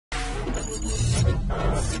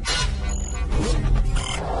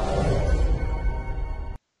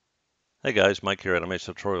Hey guys, Mike here at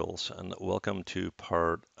Amazing Tutorials, and welcome to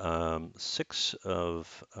part 6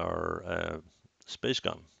 of our space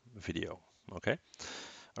gun video. Okay,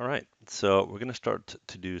 all right, so we're going to start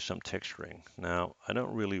to do some texturing. Now, I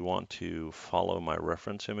don't really want to follow my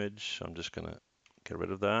reference image, so I'm just going to get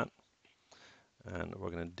rid of that. And what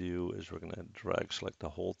we're going to do is we're going to drag select the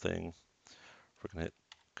whole thing. We're going to hit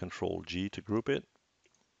Control G to group it.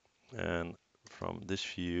 And from this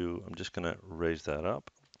view, I'm just going to raise that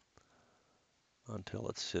up until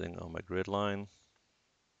it's sitting on my grid line.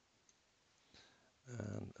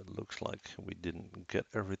 And it looks like we didn't get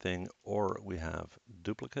everything or we have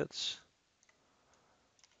duplicates.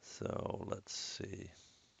 So let's see.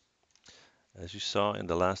 As you saw in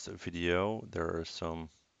the last video, there are some,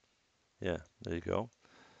 yeah, there you go.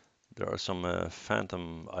 There are some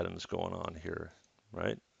phantom items going on here,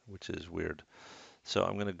 right? Which is weird. So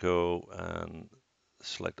I'm going to go and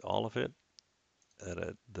select all of it,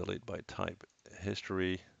 edit, delete by type,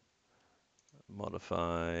 history,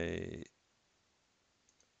 modify,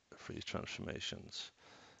 freeze transformations.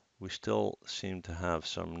 We still seem to have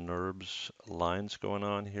some NURBS lines going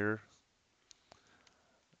on here.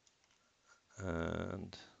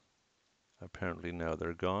 And apparently now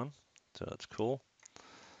they're gone, so that's cool.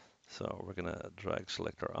 So we're gonna drag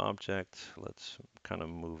select our object. Let's kind of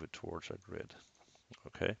move it towards our grid.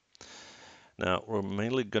 Okay. Now we're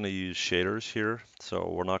mainly gonna use shaders here,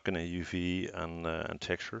 so we're not gonna UV and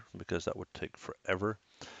texture because that would take forever.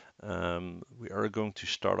 We are going to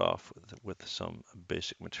start off with some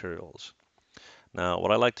basic materials. Now,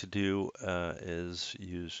 what I like to do is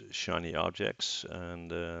use shiny objects,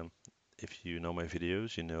 and if you know my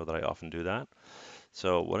videos, you know that I often do that.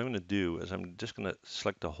 So what I'm going to do is I'm just going to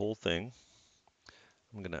select the whole thing.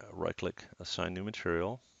 I'm going to right click, assign new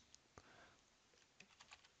material,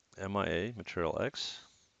 MIA, material X,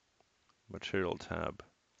 material tab,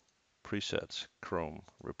 presets, chrome,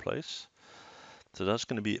 replace. So that's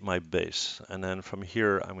going to be my base. And then from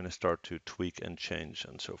here, I'm going to start to tweak and change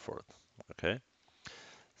and so forth. Okay.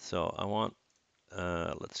 So I want,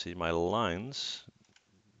 let's see, my lines.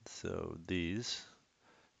 So these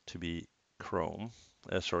to be chrome,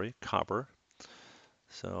 sorry, copper.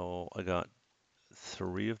 So I got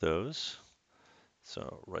 3 of those.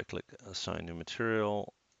 So right click, assign new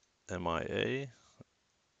material, MIA,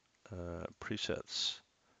 presets,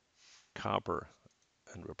 copper,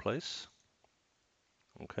 and replace.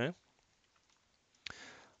 Okay.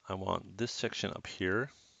 I want this section up here,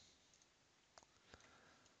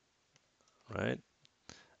 right?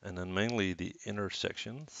 And then mainly the inner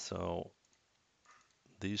section. So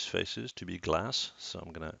these faces to be glass. So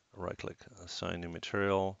I'm gonna right click, assign new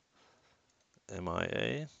material,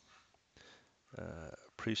 MIA,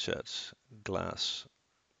 presets, glass,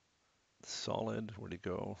 solid, where'd it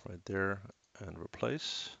go? Right there, and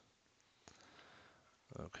replace.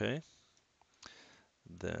 Okay.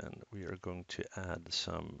 Then we are going to add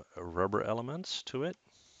some rubber elements to it.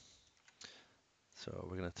 So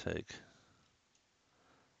we're going to take,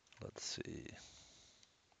 let's see,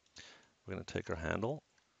 we're going to take our handle,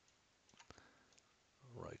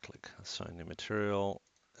 right click, assign new material,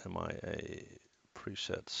 MIA,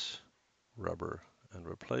 presets, rubber, and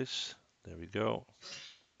replace. There we go.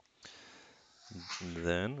 And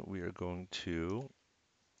then we are going to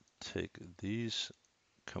take these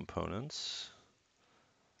components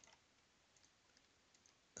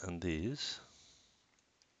and these,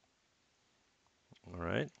 all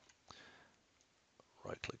right.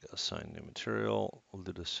 Right click, assign new material. We'll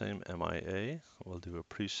do the same MIA. We'll do a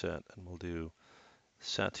preset and we'll do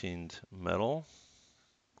satined metal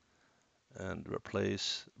and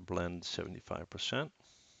replace blend 75%.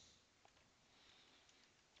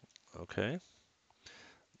 Okay.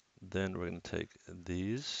 Then we're going to take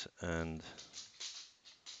these and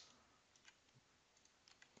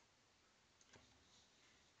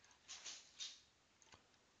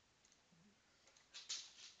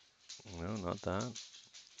no, not that.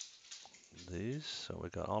 These. So we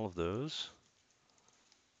got all of those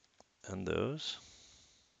and those.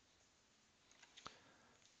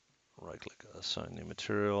 Right click, assign new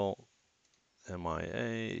material,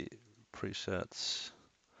 MIA, presets,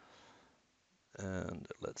 and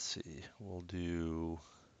let's see, we'll do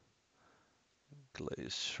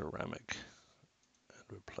glaze ceramic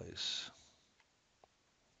and replace.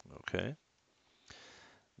 Okay.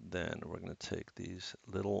 Then we're going to take these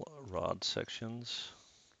little rod sections.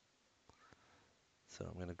 So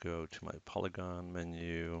I'm going to go to my polygon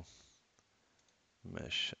menu,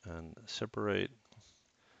 mesh and separate.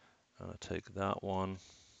 I'm going to take that one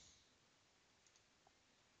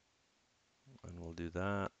and we'll do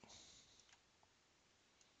that.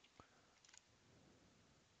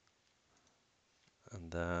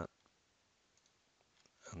 and that,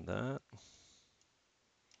 and that.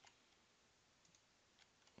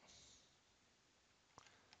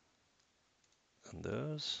 And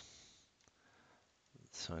those.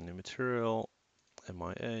 Assign new material,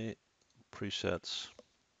 MIA, presets,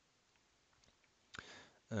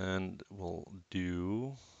 and we'll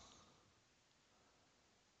do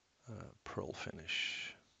pearl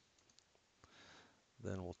finish.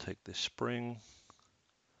 Then we'll take this spring,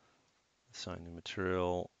 assign new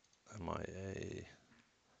material, MIA,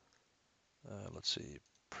 let's see,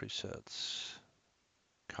 presets,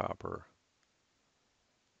 copper,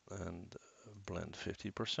 and blend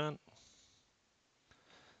 50%.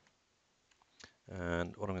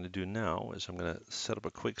 And what I'm going to do now is I'm going to set up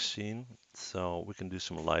a quick scene so we can do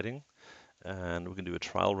some lighting and we can do a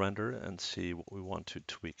trial render and see what we want to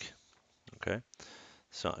tweak. Okay,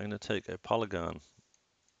 so I'm going to take a polygon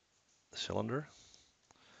cylinder.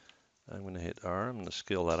 I'm going to hit R. I'm going to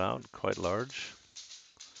scale that out quite large.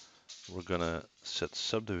 We're going to set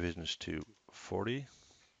subdivisions to 40.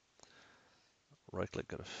 Right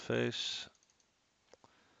click at a face.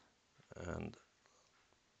 And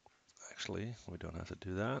actually, we don't have to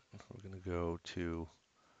do that. We're going to go to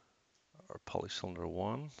our polycylinder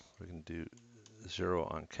 1. We can do 0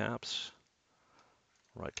 on caps.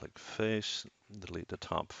 Right click face, delete the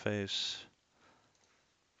top face.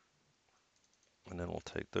 And then we'll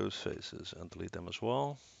take those faces and delete them as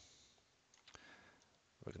well.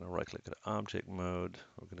 We're going to right click at object mode.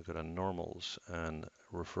 We're going to go to normals and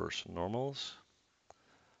reverse normals.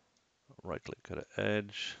 Right click at an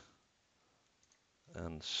edge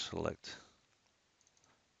and select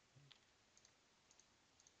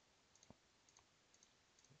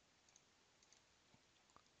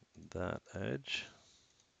that edge.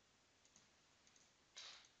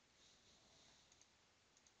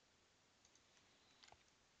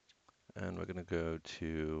 And we're going to go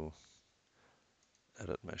to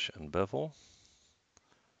edit mesh and bevel.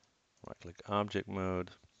 Right click object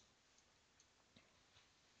mode.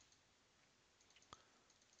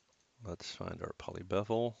 Let's find our poly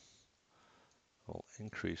bevel. We'll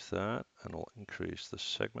increase that and we'll increase the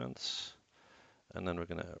segments. And then we're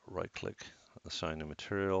going to right click, assign new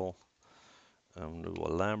material, do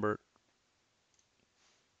a Lambert,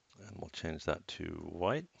 and we'll change that to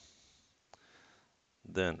white.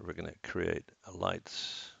 Then we're going to create a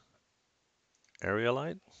lights area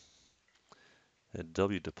light. Hit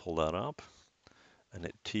W to pull that up, and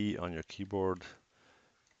hit T on your keyboard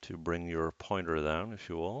to bring your pointer down, if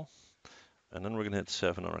you will. And then we're going to hit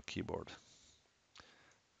 7 on our keyboard.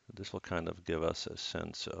 This will kind of give us a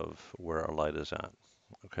sense of where our light is at.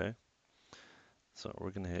 Okay. So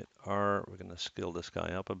we're going to hit R. We're going to scale this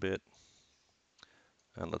guy up a bit.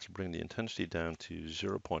 And let's bring the intensity down to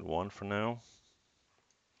 0.1 for now.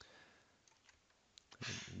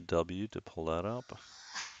 W to pull that up.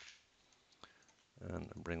 And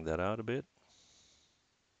bring that out a bit.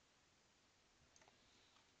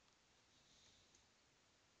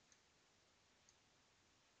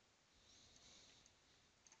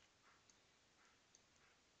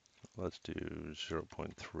 Let's do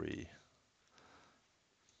 0.3.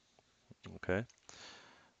 Okay.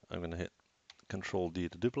 I'm going to hit Control D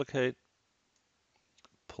to duplicate,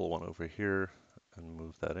 pull one over here and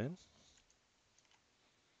move that in.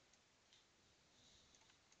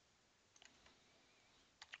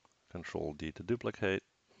 Control D to duplicate,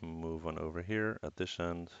 move one over here at this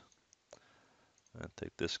end, and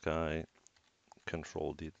take this guy,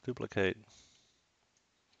 Control D to duplicate,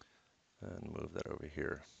 and move that over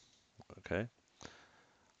here. Okay.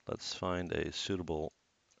 Let's find a suitable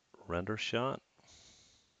render shot.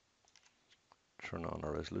 Turn on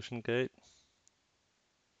our resolution gate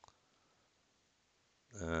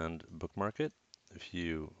and bookmark it. If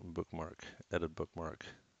you bookmark, edit bookmark,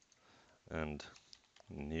 and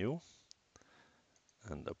new,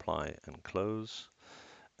 and apply and close.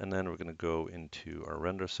 And then we're going to go into our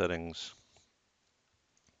render settings,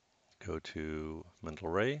 go to mental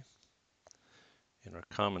ray. In our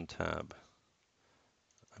common tab,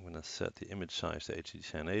 I'm going to set the image size to HD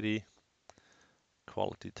 1080.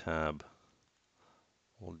 Quality tab,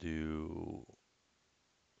 we'll do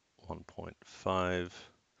 1.5.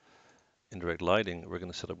 Indirect lighting, we're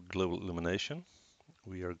going to set up global illumination.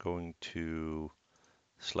 We are going to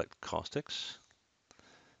select caustics.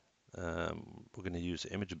 We're going to use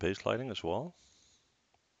image-based lighting as well.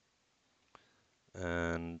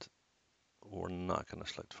 And we're not going to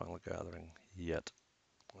select final gathering yet.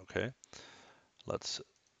 Okay, let's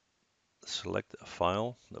select a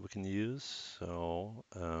file that we can use. So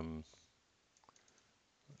I'm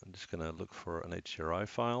just going to look for an HDRI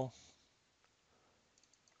file.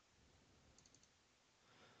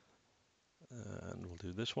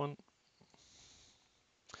 do this one.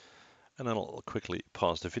 And then I'll quickly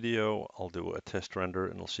pause the video. I'll do a test render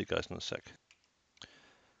and I'll see you guys in a sec.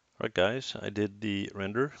 All right, guys, I did the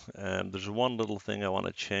render, and there's one little thing I want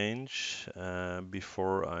to change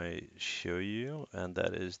before I show you, and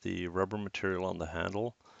that is the rubber material on the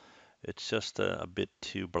handle. It's just a bit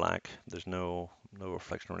too black. There's no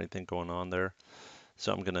reflection or anything going on there.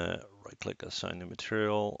 So I'm gonna right-click, assign new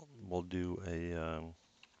material. We'll do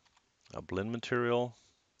a blend material,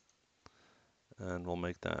 and we'll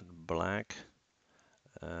make that black.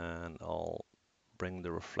 And I'll bring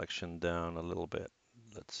the reflection down a little bit.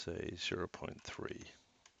 Let's say 0.3.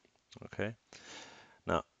 Okay.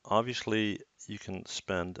 Now, obviously, you can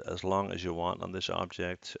spend as long as you want on this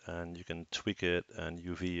object, and you can tweak it and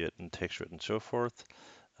UV it and texture it and so forth.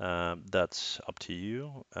 That's up to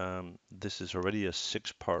you. This is already a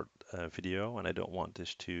 6-part video, and I don't want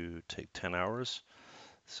this to take 10 hours.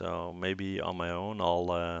 So maybe on my own,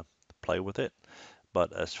 I'll play with it.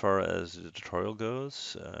 But as far as the tutorial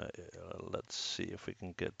goes, let's see if we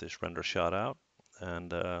can get this render shot out.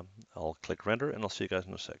 And I'll click render, and I'll see you guys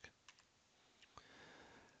in a sec.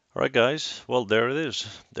 All right, guys. Well, there it is.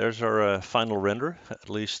 There's our final render, at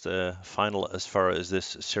least final as far as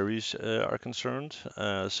this series are concerned.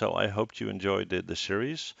 So I hope you enjoyed the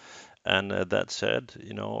series. And that said,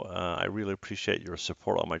 I really appreciate your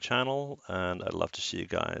support on my channel, and I'd love to see you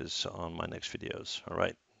guys on my next videos. All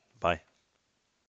right, bye.